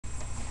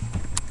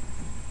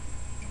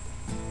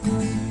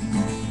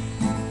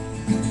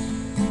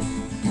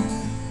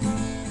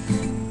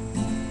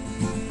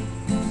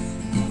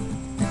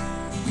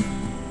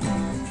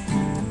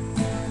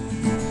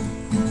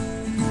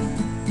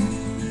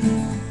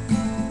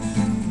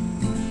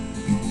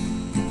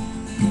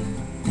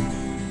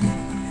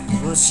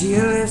Well, she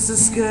lifts her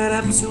skirt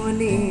up to her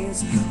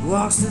knees,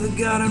 walks through the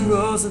garden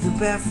rows with her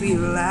bare feet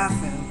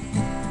laughing.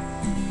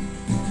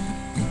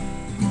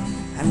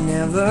 I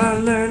never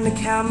learned to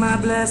count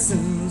my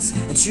blessings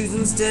and choose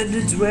instead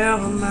to dwell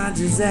on my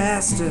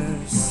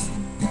disasters.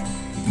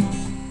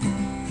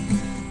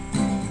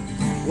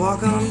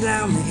 Walk on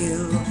down the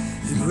hill,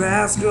 the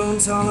grass grown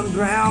tall and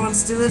brown, and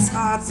still it's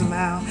hard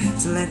somehow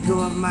to let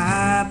go of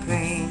my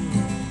pain.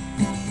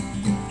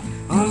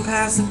 On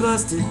past the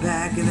busted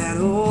back of that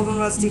old and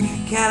rusty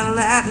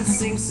Cadillac that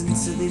sinks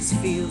into these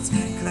fields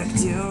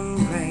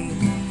collecting rain.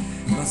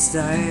 Must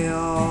I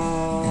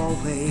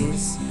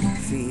always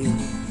feel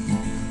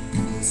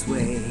this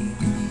way?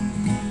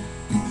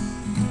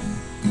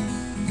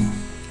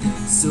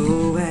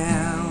 So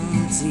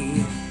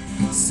empty,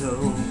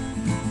 so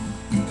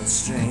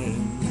strange.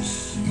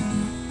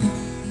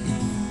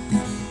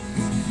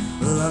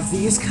 Love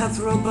these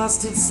cutthroat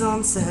busted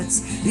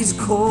sunsets, these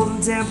cold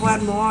and damp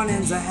white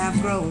mornings. I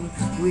have grown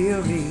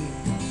weary.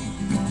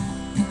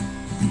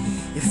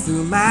 If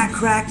through my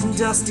cracked and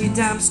dusty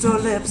damp store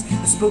lips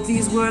I spoke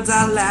these words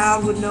out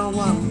loud, would no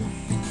one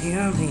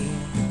hear me?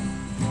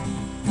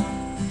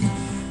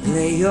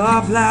 Lay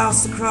your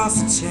blouse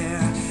across a chair,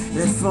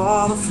 let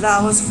fall the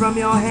flowers from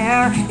your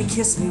hair, and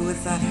kiss me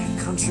with that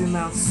country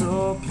mouth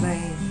so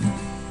plain.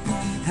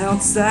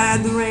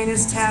 Outside the rain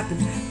is tapping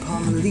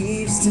upon the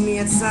leaves. To me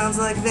it sounds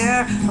like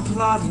they're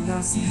applauding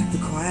us, the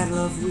quiet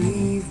love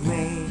we've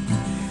made.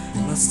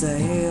 Must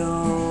I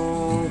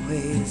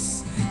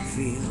always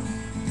feel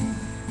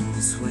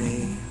this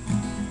way?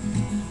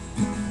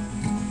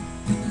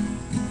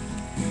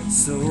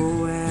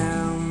 So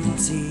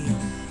empty,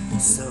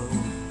 so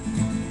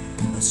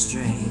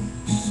strange.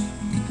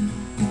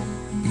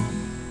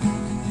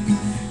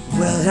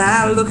 Well,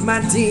 I looked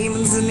my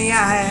demons in the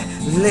eye,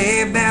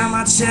 lay bare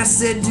my chest,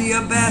 said do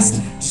your best,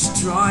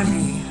 destroy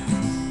me.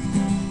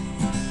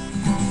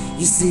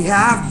 You see,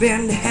 I've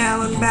been to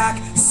hell and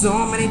back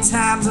so many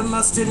times, I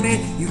must admit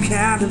you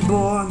kinda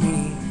bore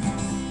me.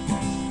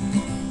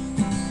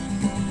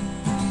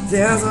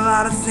 There's a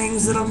lot of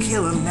things that'll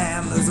kill a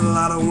man, there's a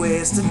lot of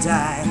ways to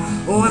die.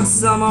 Oh, and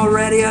some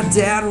already are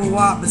dead and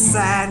walk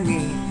beside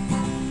me.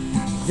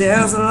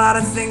 There's a lot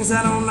of things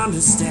I don't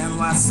understand,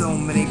 why so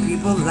many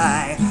people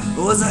lie.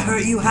 Oh, as the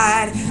hurt you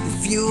hide,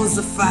 the fuels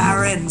the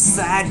fire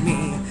inside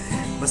me.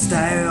 Must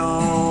I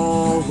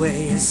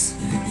always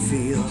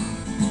feel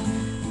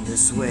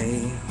this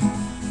way?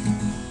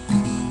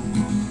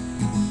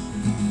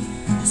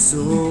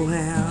 So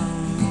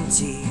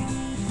empty,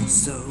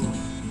 so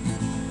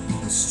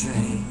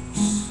strange.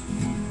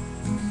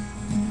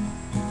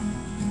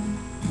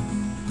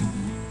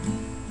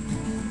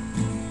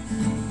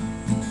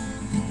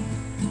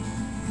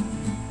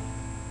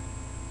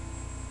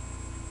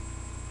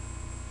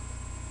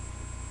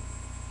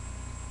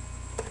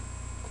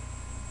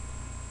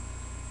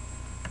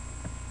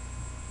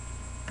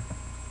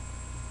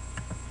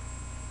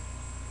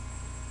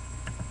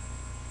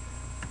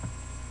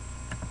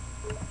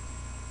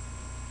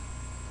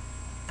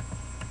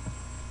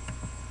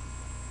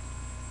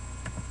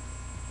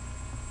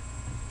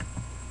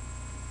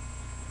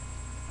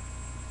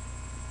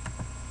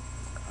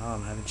 Oh,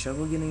 I'm having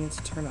trouble getting it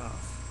to turn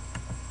off.